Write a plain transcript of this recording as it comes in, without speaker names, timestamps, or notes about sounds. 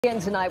Again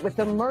tonight with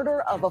the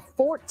murder of a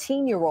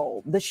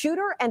 14-year-old. The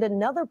shooter and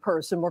another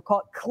person were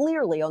caught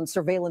clearly on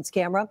surveillance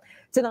camera.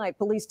 Tonight,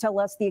 police tell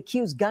us the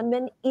accused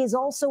gunman is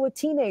also a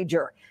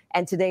teenager.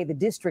 And today, the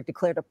district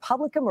declared a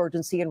public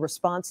emergency in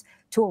response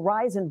to a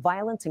rise in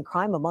violence and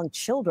crime among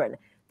children.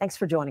 Thanks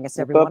for joining us,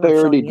 everyone. I thought they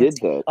already did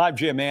that. I'm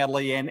Jim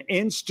Adley. An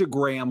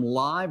Instagram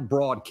live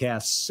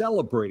broadcast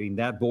celebrating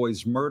that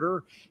boy's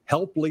murder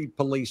helped lead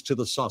police to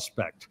the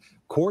suspect.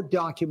 Court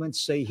documents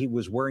say he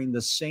was wearing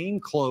the same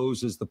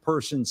clothes as the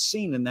person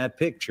seen in that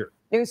picture.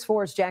 News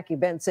 4's Jackie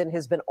Benson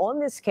has been on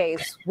this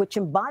case, which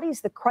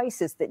embodies the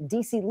crisis that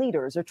D.C.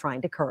 leaders are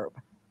trying to curb.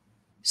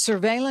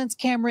 Surveillance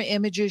camera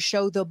images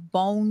show the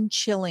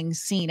bone-chilling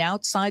scene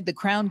outside the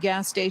Crown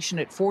gas station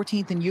at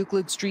 14th and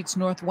Euclid Streets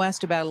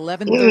Northwest about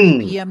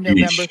 11:30 p.m.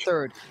 November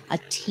 3rd. A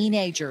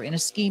teenager in a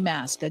ski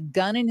mask, a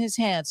gun in his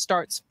hand,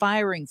 starts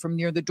firing from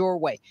near the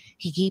doorway.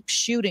 He keeps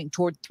shooting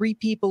toward three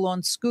people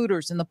on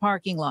scooters in the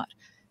parking lot.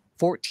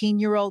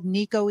 14-year-old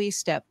Nico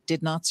Estep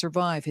did not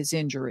survive his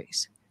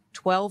injuries.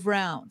 12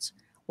 rounds.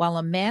 While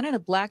a man in a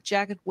black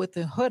jacket with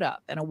a hood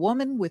up and a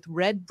woman with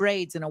red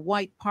braids and a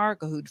white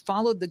parka who'd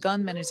followed the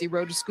gunman as he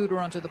rode a scooter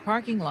onto the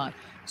parking lot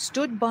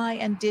stood by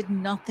and did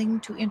nothing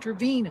to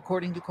intervene,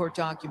 according to court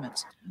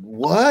documents.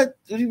 What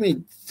do you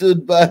mean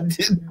stood by?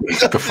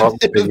 What the fuck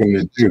are they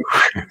gonna do?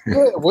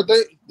 Yeah,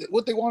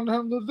 what they wanted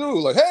him to do?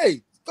 Like,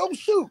 hey, don't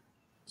shoot!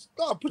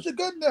 Stop! Put your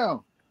gun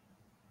down.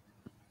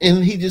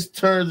 And he just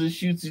turns and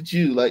shoots at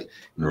you. Like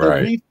the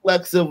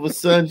reflex of a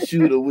sun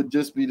shooter would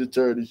just be to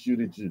turn and shoot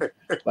at you.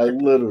 Like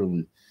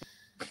literally.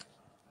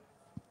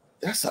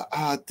 That's an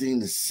odd thing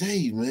to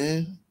say,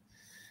 man.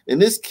 And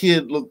this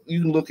kid, look,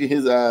 you can look in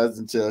his eyes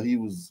and tell he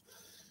was,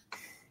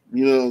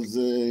 you know what I'm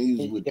saying?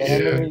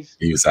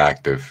 He was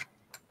active.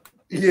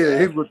 Yeah,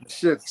 he was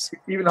shit.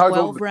 Even how he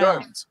goes with the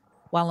guns.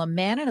 While a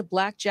man in a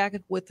black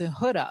jacket with a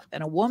hood up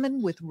and a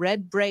woman with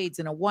red braids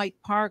and a white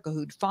parka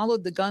who'd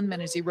followed the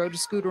gunman as he rode a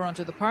scooter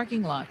onto the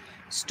parking lot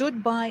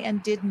stood by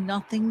and did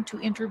nothing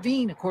to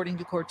intervene, according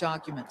to court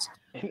documents.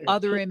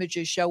 Other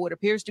images show what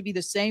appears to be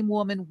the same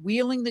woman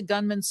wheeling the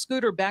gunman's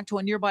scooter back to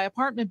a nearby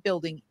apartment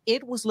building.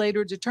 It was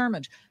later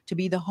determined to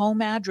be the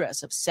home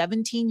address of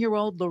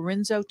 17-year-old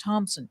Lorenzo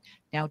Thompson,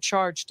 now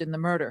charged in the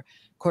murder.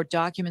 Court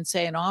documents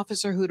say an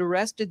officer who'd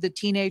arrested the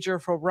teenager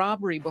for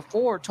robbery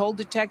before told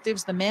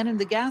detectives the man in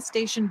the gas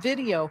station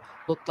video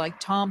looked like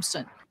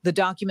Thompson. The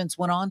documents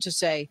went on to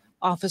say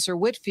Officer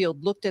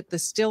Whitfield looked at the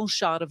still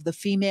shot of the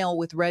female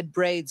with red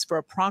braids for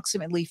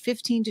approximately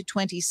 15 to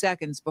 20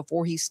 seconds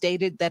before he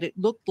stated that it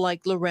looked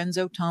like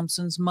Lorenzo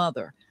Thompson's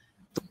mother.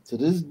 So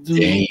this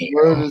dude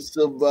murdered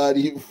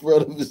somebody in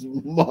front of his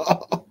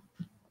mom.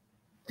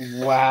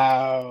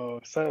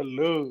 Wow.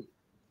 Salute.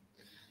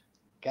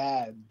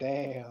 God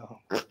damn.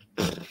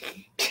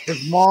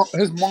 His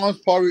mom's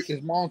probably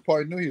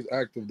knew he was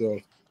active though.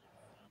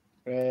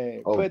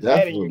 Right. Oh, put definitely.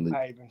 that in your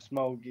pipe and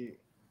smoke it.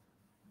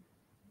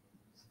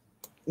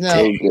 Now,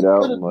 Can't get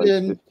out in like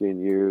been,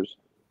 15 years.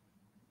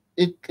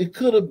 It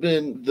could have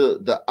been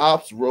the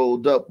ops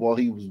rolled up while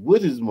he was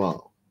with his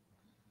mom.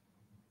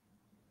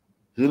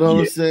 You know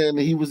what I'm saying?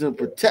 He was in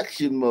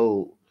protection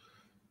mode.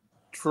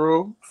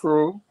 True.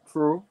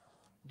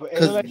 But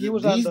it looked like he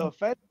was on the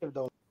offensive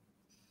though.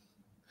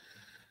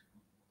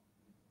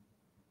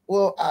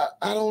 Well,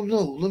 I don't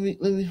know. Let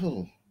me hold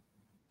on.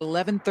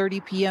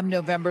 11:30 p.m.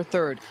 November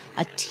 3rd,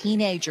 a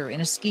teenager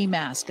in a ski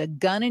mask, a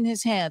gun in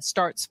his hand,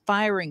 starts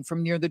firing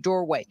from near the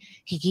doorway.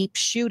 He keeps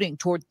shooting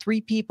toward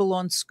three people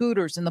on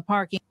scooters in the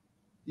parking.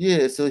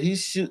 Yeah, so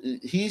he's shooting.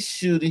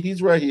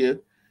 He's right here.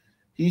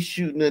 He's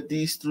shooting at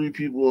these three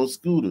people on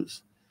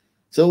scooters.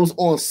 So it was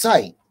on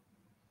site.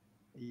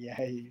 Yeah.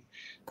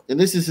 And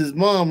this is his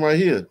mom right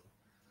here.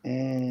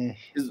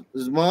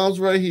 His mom's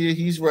right here.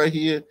 He's right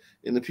here.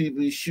 And the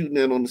people he's shooting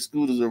at on the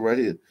scooters are right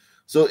here.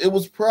 So it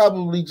was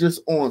probably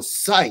just on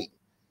site.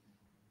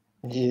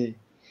 Yeah.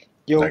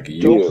 Yo, like a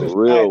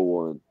real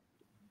one.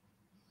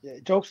 Yeah,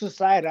 jokes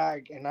aside,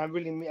 I'm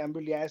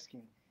really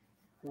asking,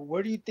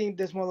 where do you think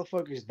this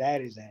motherfucker's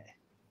dad is at?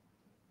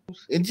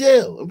 In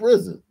jail, in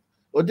prison,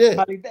 or dead.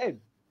 Probably dead.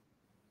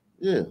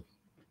 Yeah.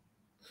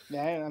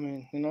 Yeah, I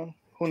mean, you know,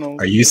 who knows?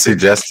 Are you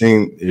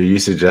suggesting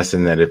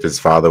that if his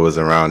father was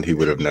around, he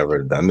would have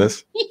never done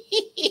this?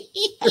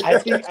 I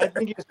think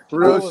it's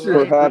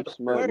perhaps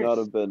might not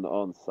have been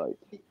on site.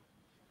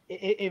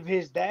 If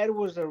his dad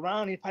was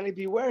around, he'd probably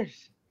be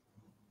worse.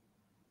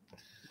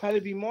 Probably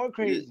be more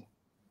crazy.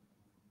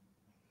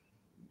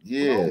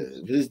 Yeah,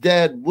 his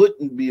dad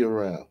wouldn't be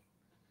around.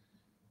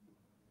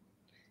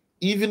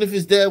 Even if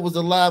his dad was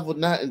alive or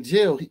not in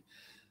jail,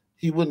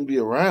 he wouldn't be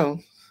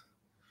around.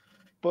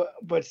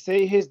 But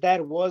say his dad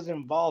was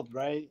involved,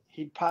 right?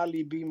 He'd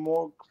probably be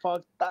more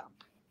fucked up.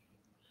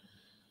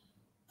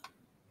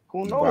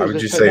 Who knows? Why would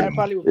you say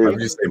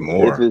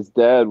more? If his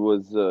dad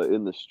was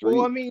in the street,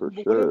 well, I mean, for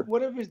sure.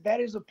 What if his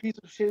dad is a piece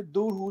of shit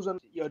dude who's a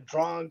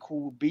drunk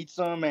who beats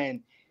him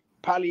and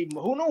probably,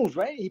 who knows,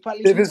 right? He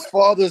probably if his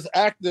father's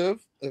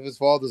active in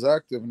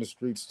the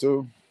streets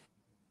too.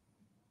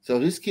 So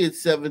his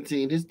kid's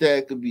 17. His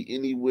dad could be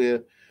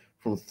anywhere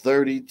from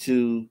 30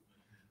 to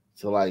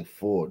to like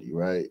 40,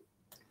 right?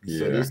 Yeah.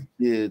 So this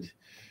kid,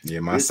 yeah,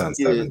 my son's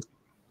 17.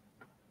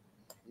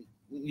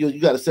 You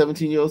got a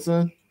 17-year-old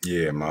son?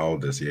 Yeah, my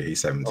oldest. Yeah,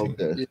 he's 17.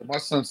 Okay. Yeah, my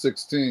son's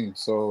 16,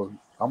 so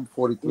I'm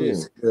 43.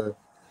 Yeah,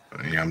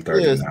 yeah I'm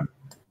 30 now.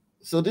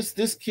 So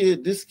this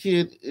kid,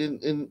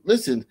 and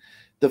listen,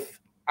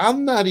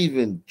 I'm not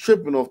even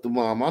tripping off the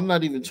mom. I'm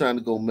not even trying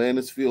to go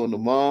manosphere on the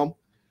mom,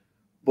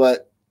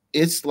 but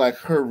it's like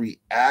her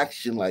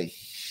reaction, like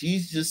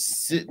she's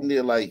just sitting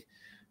there like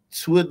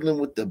twiddling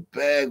with the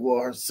bag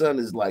while her son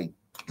is like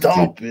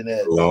dumping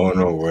it. Blown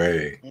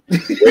away.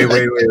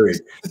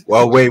 Wait.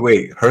 Well,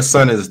 wait. Her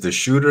son is the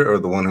shooter or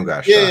the one who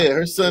got shot? Yeah,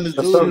 her son is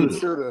the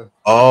shooter.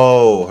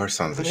 Oh, her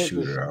son's a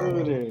shooter.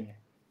 Oh.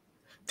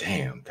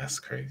 Damn, that's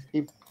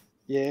crazy.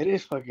 Yeah, it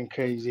is fucking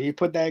crazy. He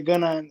put that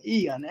gun on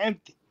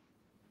empty.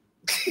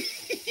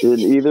 In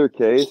either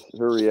case,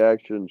 her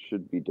reaction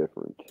should be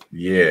different.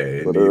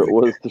 Yeah. Whether it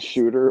was the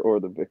shooter or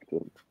the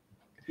victim.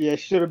 Yeah,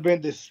 she should have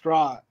been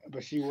distraught,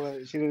 but she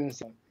didn't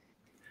sound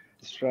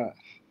distraught.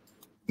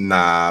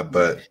 Nah,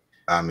 but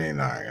I mean,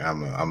 all right,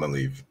 I'm gonna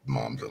leave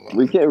moms alone.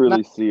 We can't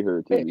really see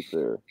her, to be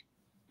fair.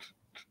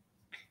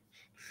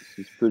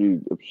 She's pretty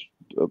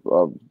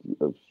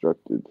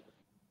obstructed.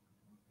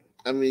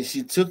 I mean,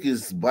 she took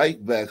his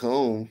bike back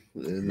home.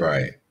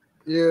 Right.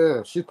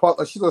 Yeah,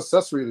 she's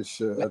accessory to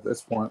shit at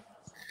this point.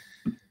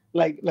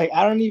 Like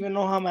I don't even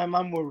know how my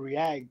mom would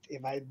react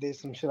if I did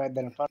some shit like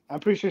that in front. I'm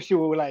pretty sure she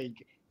would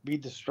like be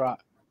distraught.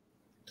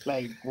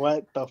 Like,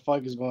 what the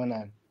fuck is going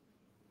on?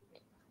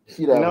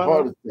 She'd have a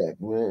heart attack,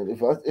 man.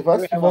 If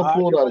I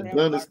pulled out a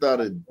gun and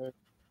started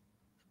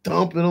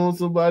dumping on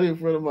somebody in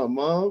front of my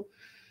mom,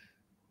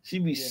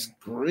 she'd be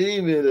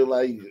screaming and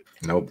like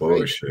no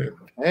bullshit,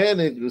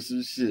 panic or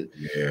some shit.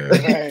 Yeah,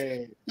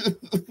 right.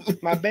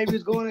 My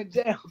baby's going to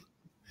jail.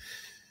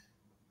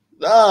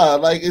 Nah,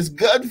 like it's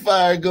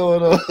gunfire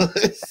going on.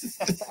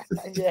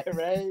 Yeah,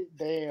 right.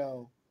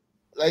 Damn.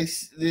 Like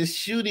there's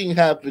shooting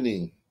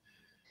happening.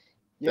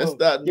 That's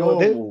not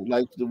normal.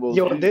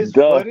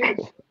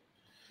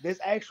 This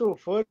actual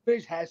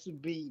footage has to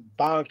be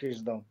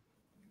bonkers though.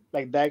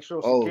 Like the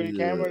actual security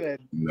camera. That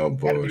no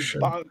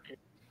bullshit.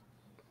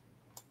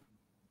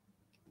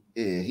 Yeah,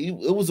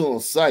 it was on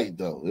site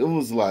though. It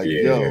was like,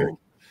 he hit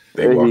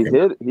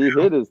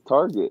his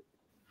target.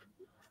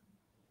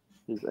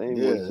 His aim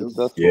was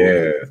successful.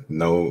 Yeah,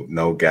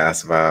 no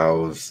gas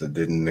valves. It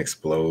didn't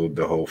explode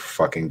the whole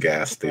fucking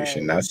gas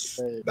station. I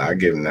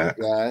give him that.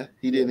 Guy,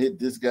 he didn't hit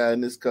this guy in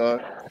this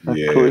car.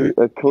 Yeah,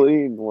 a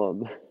clean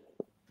one.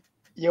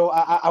 Yo,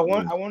 I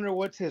wonder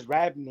what's his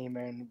rap name,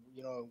 man.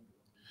 You know,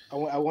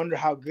 I wonder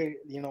how good,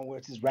 you know,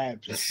 what's his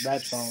rap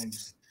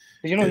songs.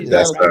 You know,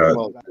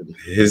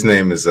 his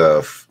name is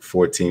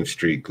 14th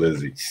Street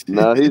Glizzy.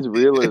 No, he's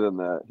realer than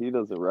that. He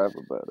doesn't rap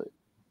about it.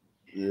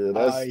 Yeah,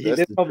 that's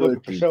the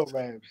for show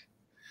raps.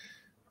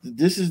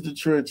 This is the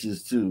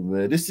trenches too,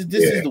 man. This is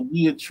the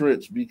weird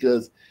trench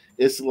because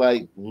it's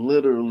like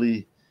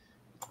literally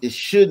it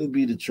shouldn't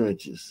be the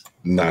trenches.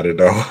 Not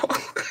at all.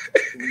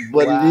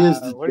 But it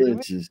is the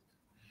trenches.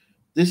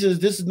 This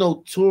is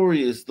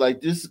notorious. Like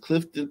this is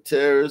Clifton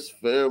Terrace,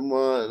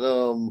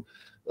 Fairmont,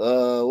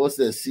 what's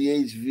that?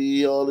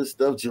 CHV, all this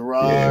stuff,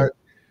 Gerard.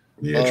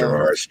 Yeah,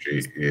 Gerard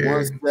Street.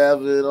 Yeah.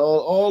 17,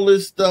 all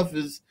this stuff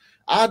is.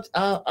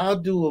 I'll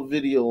do a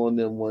video on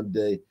them one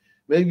day,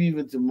 maybe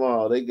even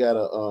tomorrow. They got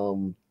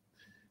a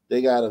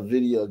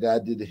video. A guy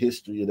did the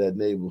history of that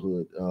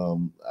neighborhood.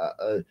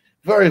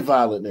 Very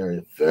violent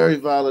area,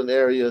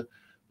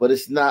 but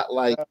it's not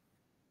like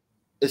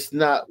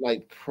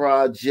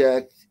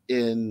project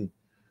in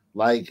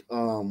like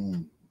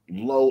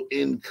low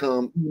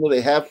income. You know, they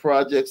have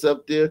projects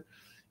up there.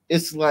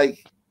 It's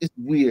like it's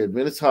weird,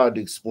 man. It's hard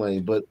to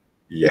explain, but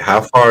yeah.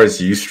 How far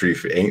is U Street?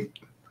 Ain't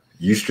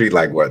U Street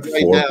like what?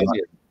 Right 4 now, blocks?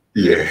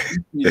 Yeah.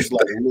 It's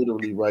like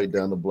literally right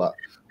down the block.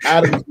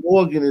 Adams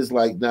Morgan is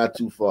like not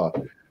too far.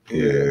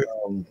 Yeah.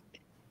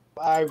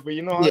 But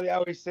you know how they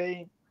always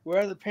say,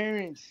 "Where are the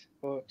parents?"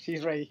 Well,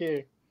 she's right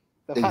here.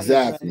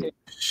 Exactly.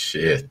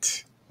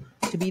 Shit.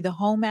 To be the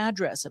home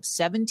address of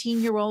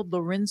 17-year-old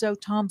Lorenzo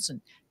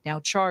Thompson, now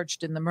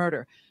charged in the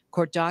murder.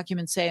 Court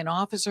documents say an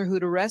officer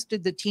who'd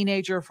arrested the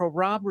teenager for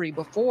robbery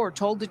before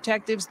told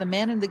detectives the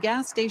man in the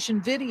gas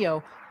station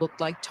video looked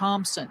like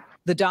Thompson.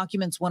 The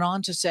documents went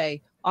on to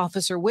say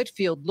Officer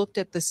Whitfield looked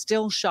at the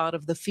still shot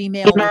of the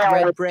female with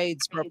red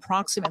braids for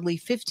approximately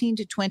 15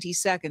 to 20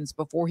 seconds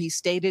before he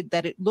stated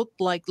that it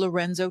looked like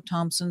Lorenzo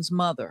Thompson's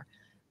mother.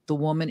 The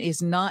woman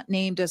is not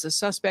named as a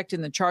suspect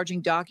in the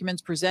charging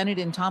documents presented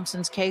in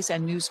Thompson's case,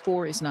 and News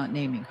 4 is not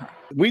naming her.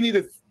 We need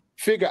to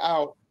figure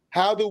out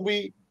how do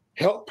we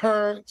help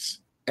parents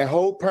and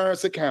hold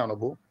parents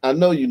accountable. I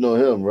know you know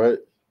him, right?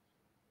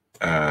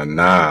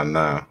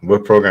 Nah.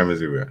 What program is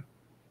he with?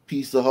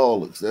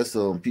 Pieceaholics. That's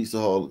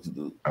Pieceaholics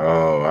dude.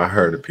 Oh, I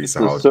heard of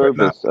Pieceaholics.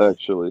 Service,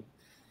 actually.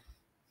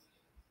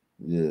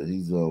 Yeah,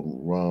 he's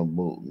Ron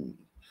Bolton.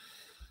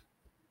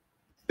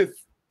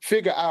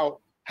 Figure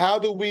out how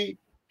do we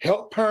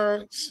help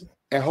parents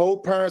and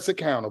hold parents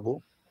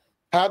accountable?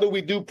 How do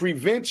we do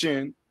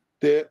prevention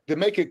to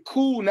make it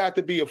cool not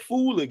to be a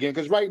fool again.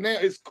 Because right now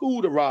it's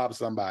cool to rob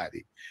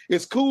somebody.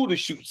 It's cool to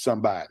shoot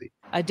somebody.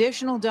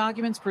 Additional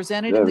documents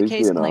presented in the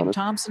case claim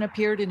Thompson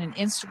appeared in an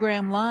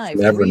Instagram Live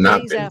 3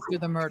 days after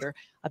the murder,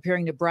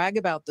 appearing to brag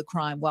about the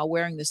crime while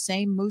wearing the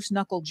same moose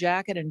knuckle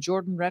jacket and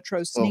Jordan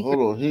Retro sneakers. Oh,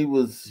 hold on. He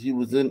was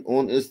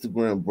on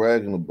Instagram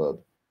bragging about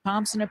it.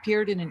 Thompson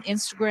appeared in an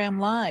Instagram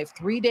Live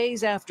 3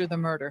 days after the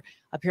murder,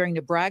 appearing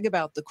to brag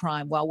about the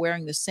crime while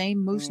wearing the same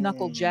moose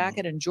knuckle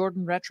jacket and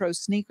Jordan Retro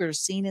sneakers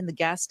seen in the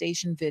gas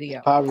station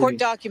video. Court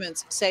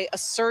documents say a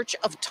search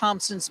of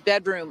Thompson's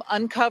bedroom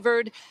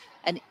uncovered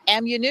an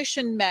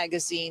ammunition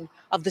magazine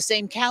of the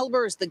same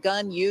caliber as the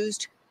gun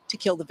used to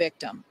kill the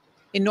victim.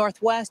 In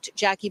Northwest,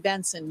 Jackie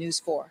Benson, News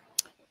 4.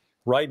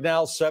 Right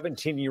now,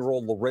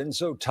 17-year-old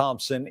Lorenzo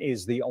Thompson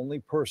is the only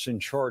person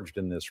charged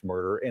in this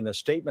murder. In a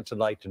statement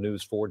tonight to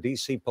News 4,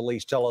 D.C.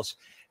 police tell us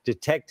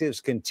detectives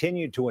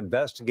continue to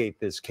investigate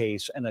this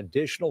case and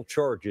additional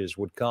charges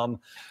would come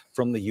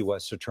from the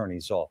U.S.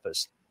 Attorney's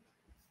Office.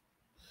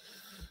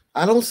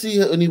 I don't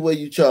see any way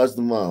you charge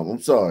the mom.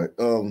 I'm sorry.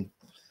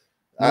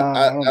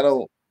 I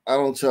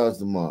don't charge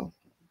the mom.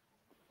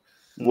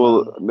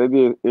 Well,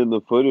 maybe in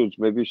the footage,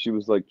 maybe she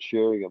was like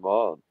cheering him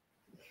on.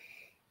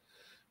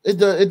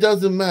 It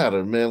doesn't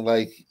matter, man.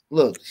 Like,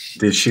 look,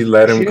 did she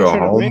let him go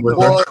home with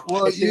her?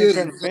 Well,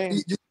 yeah,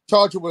 you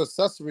charge her with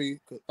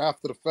accessory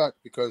after the fact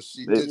because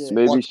she did.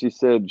 Maybe she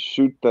said,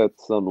 "Shoot that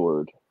son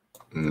word."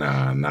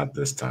 Nah, not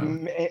this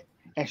time.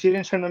 And she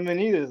didn't turn him in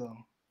either, though.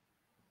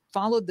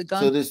 Followed the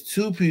gun. So there's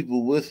two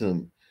people with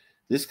him.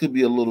 This could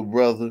be a little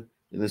brother,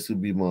 and this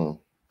could be mom.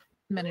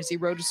 As he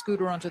rode a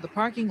scooter onto the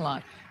parking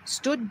lot,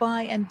 stood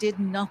by and did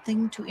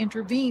nothing to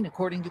intervene,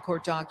 according to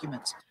court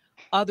documents.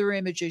 Other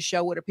images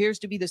show what appears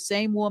to be the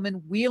same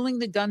woman wheeling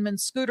the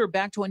gunman's scooter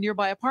back to a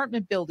nearby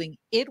apartment building.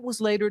 It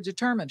was later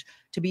determined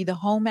to be the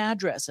home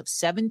address of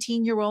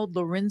 17-year-old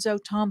Lorenzo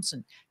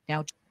Thompson.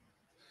 Now,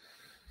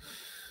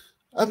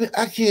 I mean,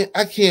 I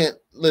can't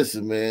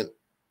listen, man.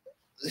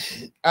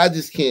 I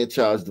just can't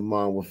charge the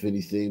mom with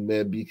anything,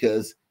 man,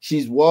 because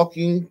she's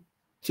walking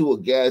to a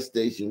gas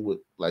station with,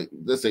 like,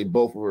 let's say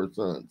both of her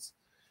sons.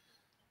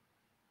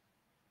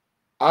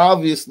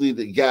 Obviously,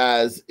 the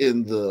guys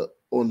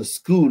on the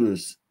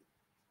scooters,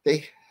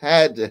 they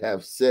had to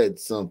have said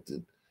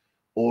something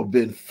or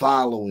been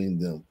following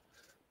them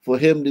for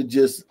him to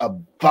just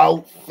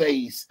about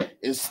face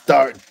and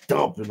start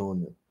dumping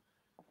on them.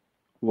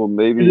 Well,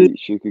 maybe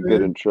she could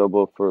get in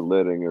trouble for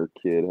letting her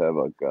kid have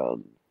a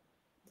gun.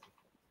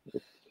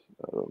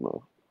 I don't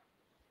know.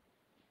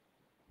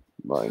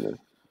 Minor.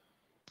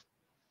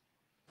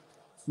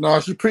 No,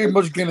 she pretty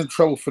much getting in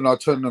trouble for not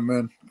turning them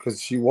in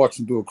because she watched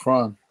him do a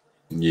crime.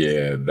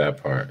 Yeah,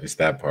 that part. It's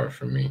that part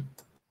for me.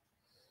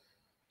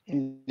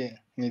 Yeah,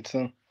 me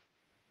too.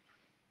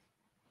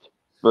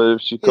 But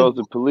if she calls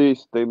the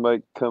police, they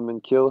might come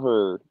and kill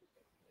her.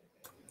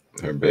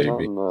 Her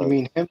baby. You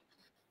mean him?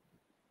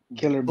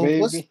 Kill her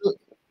baby?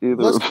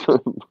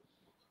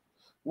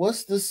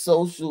 What's the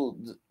social?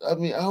 I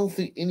mean, I don't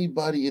think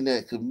anybody in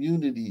that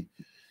community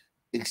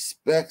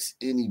expects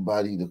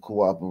anybody to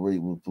cooperate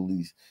with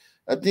police.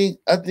 I don't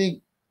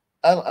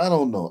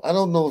know. I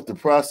don't know if the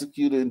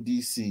prosecutor in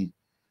D.C.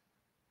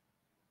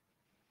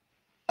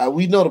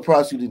 We know the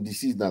prosecutor in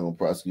D.C. is not going to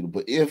prosecute her,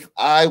 but if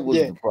I was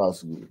the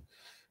prosecutor,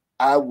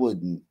 I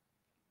wouldn't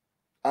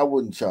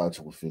charge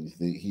her with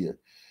anything here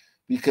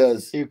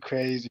because you're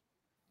crazy.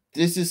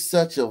 This is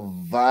such a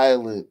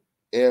violent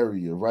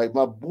area, right?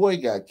 My boy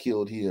got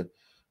killed here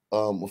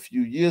a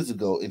few years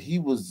ago, and he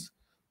was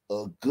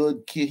a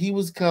good kid. He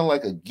was kind of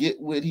like a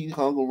get-wit. He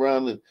hung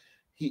around and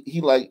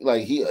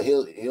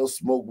he'll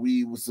smoke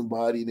weed with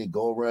somebody and then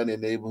go around their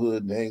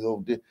neighborhood and hang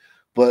over there.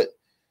 But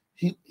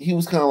he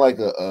was kind of like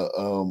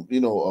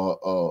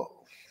a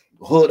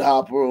hood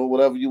hopper or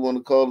whatever you want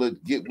to call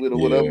it, get-wit or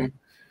whatever.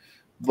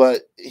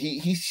 But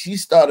she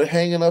started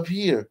hanging up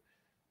here,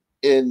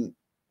 and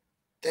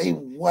they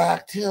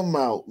whacked him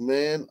out,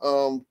 man.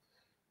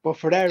 But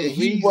for that reason,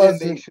 he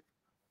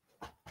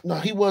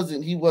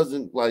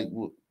wasn't like,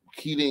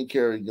 he didn't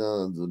carry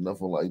guns or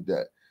nothing like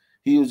that.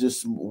 He was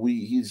just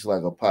he's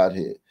like a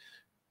pothead.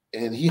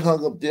 And he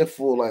hung up there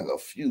for like a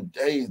few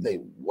days. They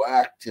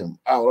whacked him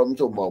out. I'm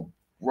talking about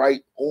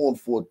right on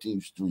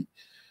 14th Street.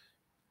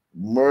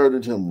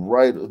 Murdered him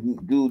right.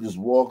 Dude just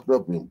walked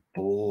up and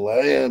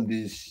blammed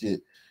his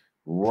shit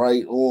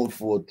right on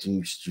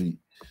 14th Street.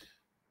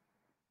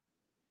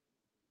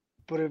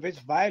 But if it's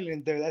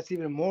violent there, that's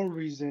even more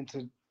reason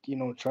to,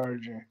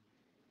 charge her.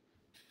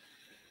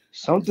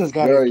 Something's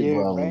got to give,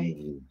 right?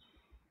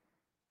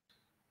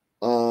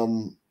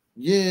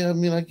 Yeah, I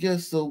mean, I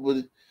guess so,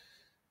 but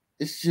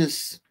it's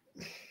just,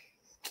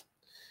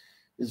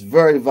 it's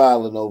very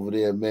violent over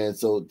there, man.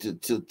 So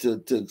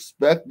to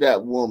expect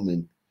that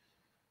woman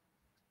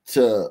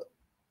to,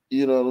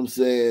 you know what I'm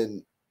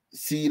saying,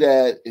 see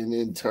that and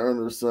then turn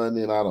her son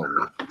in, I don't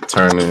know.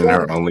 Turn in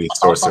her only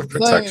source of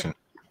protection.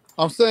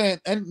 I'm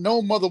saying, and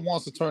no mother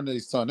wants to turn their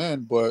son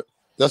in, but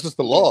that's just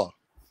the law.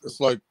 It's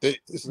like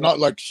it's not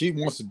like she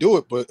wants to do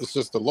it, but it's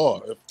just the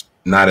law.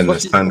 Not in the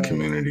son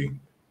community.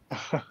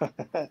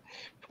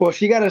 Well,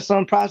 she got a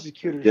son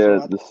prosecutor. Yeah,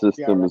 so the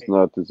system is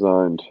not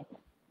designed.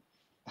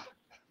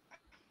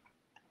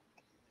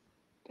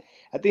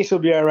 I think she'll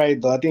be all right,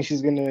 though. I think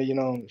she's gonna,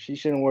 she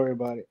shouldn't worry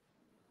about it.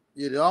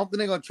 Yeah, I don't think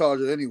they're gonna charge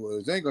her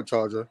anyways. They ain't gonna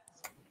charge her.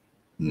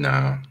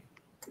 No.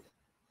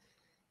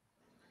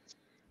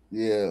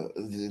 Yeah,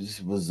 it's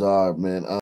bizarre, man.